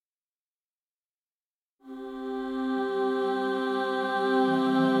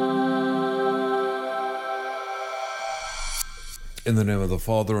In the name of the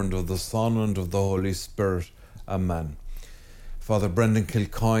Father, and of the Son, and of the Holy Spirit. Amen. Father Brendan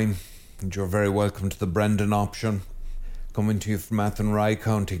Kilcoyne, and you're very welcome to the Brendan Option, coming to you from Athenry,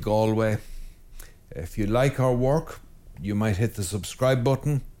 County Galway. If you like our work, you might hit the subscribe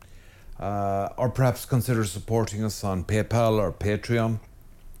button, or perhaps consider supporting us on PayPal or Patreon.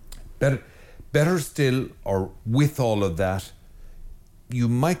 Better still, or with all of that, you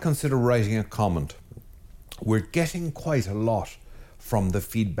might consider writing a comment. We're getting quite a lot from the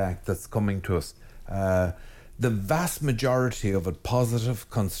feedback that's coming to us. The vast majority of it positive,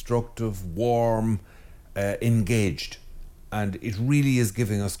 constructive, warm, engaged. And it really is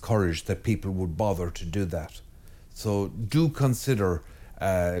giving us courage that people would bother to do that. So do consider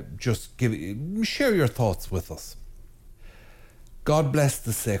share your thoughts with us. God bless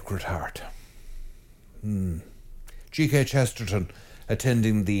the Sacred Heart. G.K. Chesterton,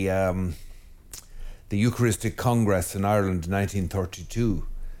 attending the Eucharistic Congress in Ireland in 1932,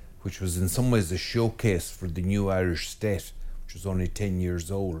 which was in some ways a showcase for the new Irish state, which was only 10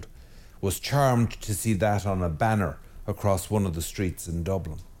 years old, was charmed to see that on a banner across one of the streets in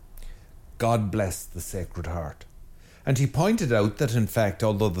Dublin. God bless the Sacred Heart. And he pointed out that, in fact,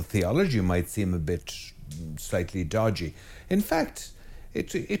 although the theology might seem a bit slightly dodgy, in fact,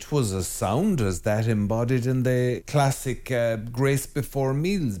 it was as sound as that embodied in the classic Grace Before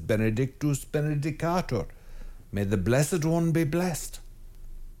Meals, Benedictus Benedicator. May the Blessed One be blessed.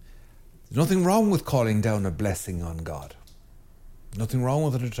 There's nothing wrong with calling down a blessing on God. Nothing wrong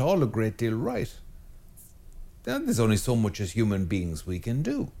with it at all, a great deal right. There's only so much as human beings we can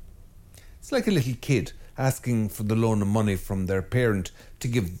do. It's like a little kid asking for the loan of money from their parent to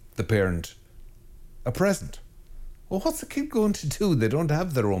give the parent a present. Well, what's the kid going to do? They don't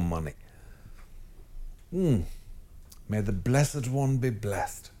have their own money. May the Blessed One be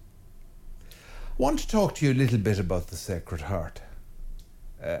blessed. I want to talk to you a little bit about the Sacred Heart.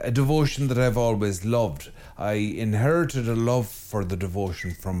 A devotion that I've always loved. I inherited a love for the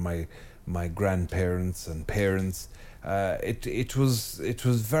devotion from my grandparents and parents. It was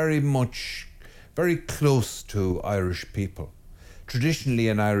very close to Irish people. Traditionally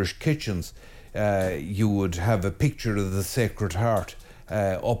in Irish kitchens, you would have a picture of the Sacred Heart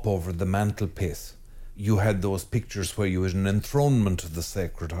up over the mantelpiece. You had those pictures where you had an enthronement of the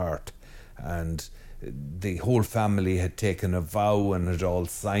Sacred Heart, and the whole family had taken a vow and had all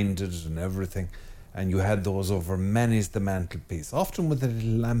signed it and everything, and you had those over many's the mantelpiece, often with a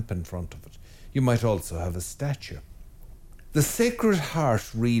little lamp in front of it. You might also have a statue. The Sacred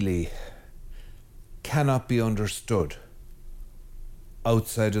Heart really cannot be understood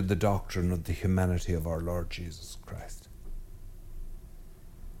outside of the doctrine of the humanity of our Lord Jesus Christ.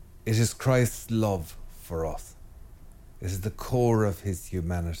 It is Christ's love for us. It is the core of his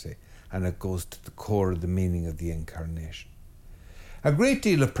humanity, and it goes to the core of the meaning of the Incarnation. A great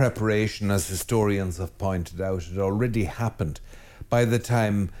deal of preparation, as historians have pointed out, had already happened by the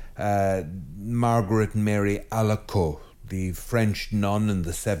time Margaret Mary Alacoque, the French nun in the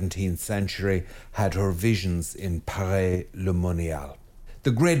 17th century, had her visions in Paray-le-Monial. The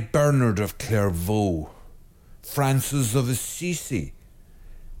great Bernard of Clairvaux, Francis of Assisi.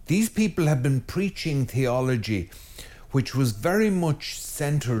 These people have been preaching theology which was very much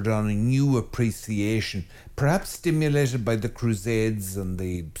centred on a new appreciation, perhaps stimulated by the Crusades and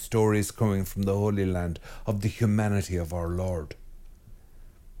the stories coming from the Holy Land, of the humanity of our Lord.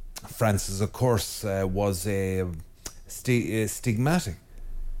 Francis, of course, was a stigmatic.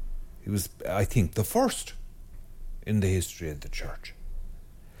 He was, I think, the first in the history of the Church.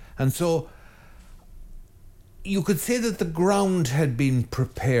 And so you could say that the ground had been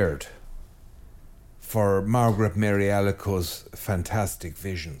prepared for Margaret Mary Alacoque's fantastic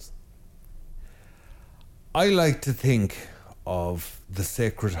visions. I like to think of the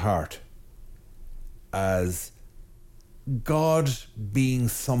Sacred Heart as God being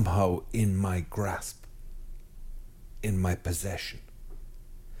somehow in my grasp, in my possession.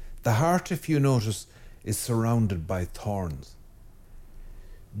 The heart, if you notice, is surrounded by thorns.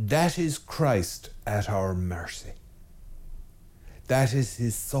 That is Christ at our mercy. That is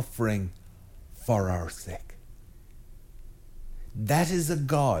his suffering for our sake. That is a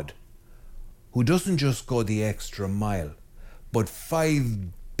God who doesn't just go the extra mile, but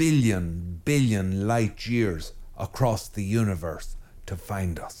 5 billion light years across the universe to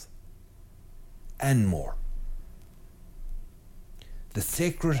find us, and more. The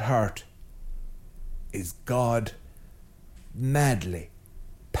Sacred Heart is God madly,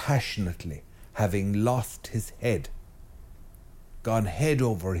 passionately, having lost his head, gone head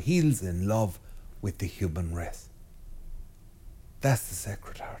over heels in love with the human race. That's the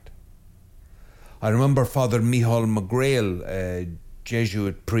Sacred Heart. I remember Father Micheál McGrail, a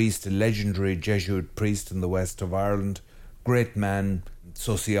Jesuit priest, a legendary Jesuit priest in the west of Ireland. Great man,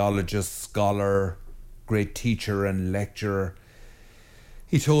 sociologist, scholar, great teacher and lecturer.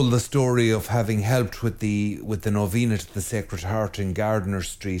 He told the story of having helped with the novena to the Sacred Heart in Gardiner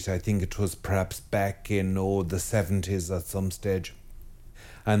Street. I think it was perhaps back in the 70s at some stage.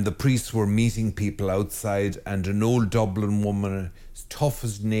 And the priests were meeting people outside, and an old Dublin woman, as tough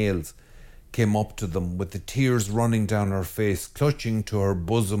as nails, came up to them with the tears running down her face, clutching to her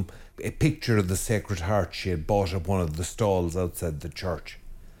bosom a picture of the Sacred Heart she had bought at one of the stalls outside the church.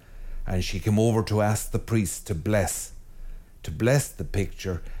 And she came over to ask the priest to bless the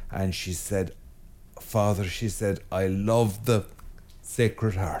picture, and she said, "Father," she said, "I love the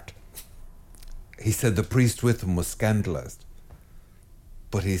Sacred Heart." He said the priest with him was scandalised.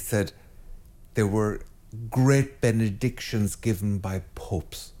 But he said there were great benedictions given by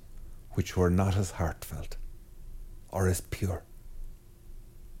popes which were not as heartfelt or as pure.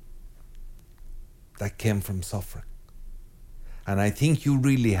 That came from suffering. And I think you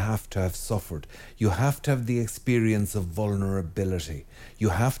really have to have suffered. You have to have the experience of vulnerability. You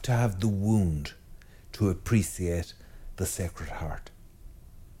have to have the wound to appreciate the Sacred Heart.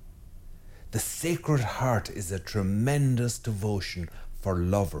 The Sacred Heart is a tremendous devotion for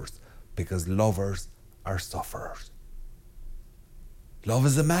lovers, because lovers are sufferers. Love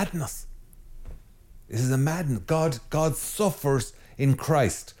is a madness. It is a madness. God suffers in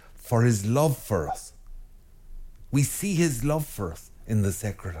Christ for his love for us. We see his love for us in the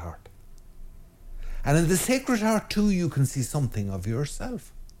Sacred Heart. And in the Sacred Heart too, you can see something of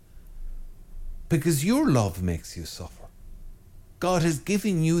yourself, because your love makes you suffer. God has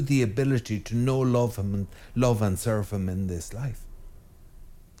given you the ability to know, love and serve him in this life.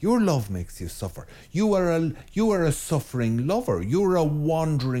 Your love makes you suffer. You are a suffering lover. You're a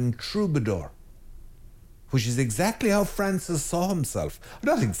wandering troubadour, which is exactly how Francis saw himself.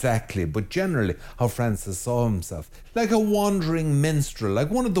 Not exactly, but generally how Francis saw himself. Like a wandering minstrel,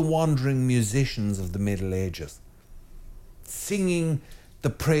 like one of the wandering musicians of the Middle Ages, singing the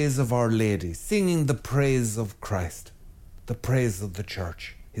praise of Our Lady, singing the praise of Christ, the praise of the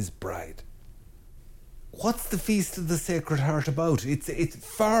Church, his bride. What's the Feast of the Sacred Heart about? It's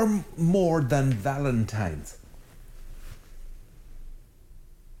far more than Valentine's.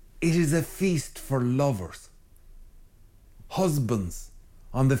 It is a feast for lovers. Husbands,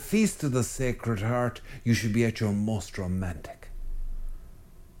 on the Feast of the Sacred Heart, you should be at your most romantic.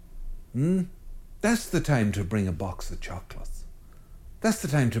 That's the time to bring a box of chocolates. That's the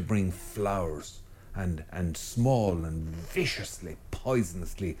time to bring flowers and small and viciously,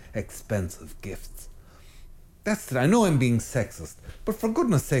 poisonously expensive gifts. I know I'm being sexist, but for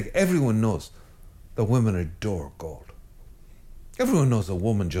goodness sake, everyone knows that women adore gold. Everyone knows a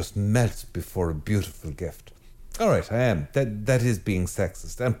woman just melts before a beautiful gift. All right, I am. That is being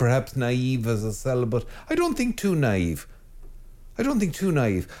sexist, and perhaps naive as a celibate. I don't think too naive. I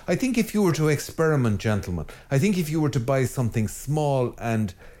think if you were to experiment, gentlemen, I think if you were to buy something small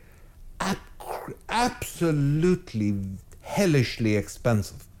and absolutely hellishly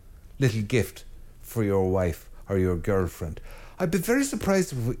expensive little gift for your wife or your girlfriend, I'd be very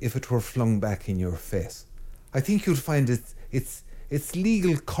surprised if it were flung back in your face. I think you'd find it's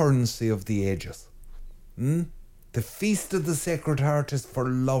legal currency of the ages. The Feast of the Sacred Heart is for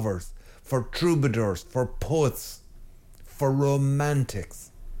lovers, for troubadours, for poets, for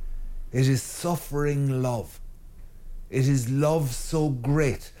romantics. It is suffering love. It is love so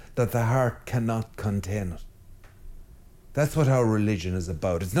great that the heart cannot contain it. That's what our religion is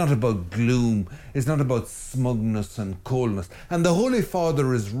about. It's not about gloom. It's not about smugness and coldness. And the Holy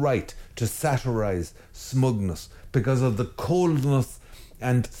Father is right to satirize smugness because of the coldness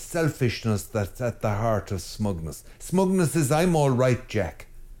and selfishness that's at the heart of smugness. Smugness is, I'm all right, Jack.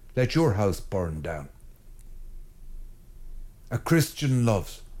 Let your house burn down. A Christian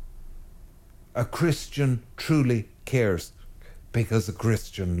loves. A Christian truly cares because a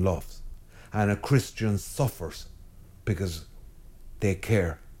Christian loves. And a Christian suffers because they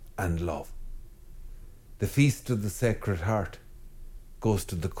care and love. The Feast of the Sacred Heart goes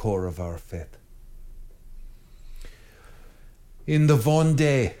to the core of our faith. In the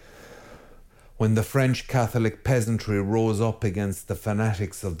Vendée, when the French Catholic peasantry rose up against the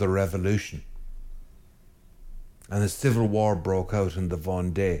fanatics of the Revolution, and a civil war broke out in the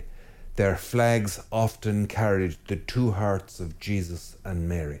Vendée, their flags often carried the two hearts of Jesus and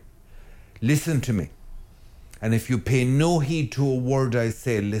Mary. Listen to me. And if you pay no heed to a word I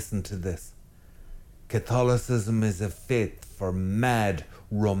say, listen to this. Catholicism is a faith for mad,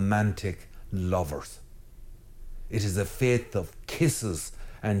 romantic lovers. It is a faith of kisses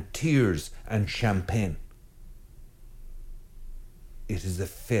and tears and champagne. It is a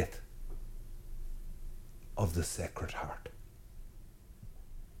faith of the Sacred Heart.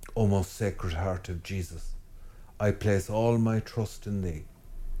 O most Sacred Heart of Jesus, I place all my trust in thee.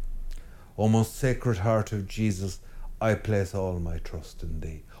 O most Sacred Heart of Jesus, I place all my trust in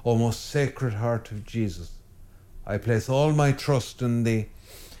thee. O most Sacred Heart of Jesus, I place all my trust in thee.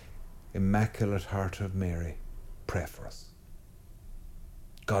 Immaculate Heart of Mary, pray for us.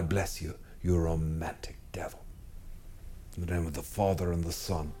 God bless you, you romantic devil. In the name of the Father and the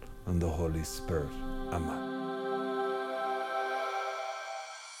Son and the Holy Spirit. Amen.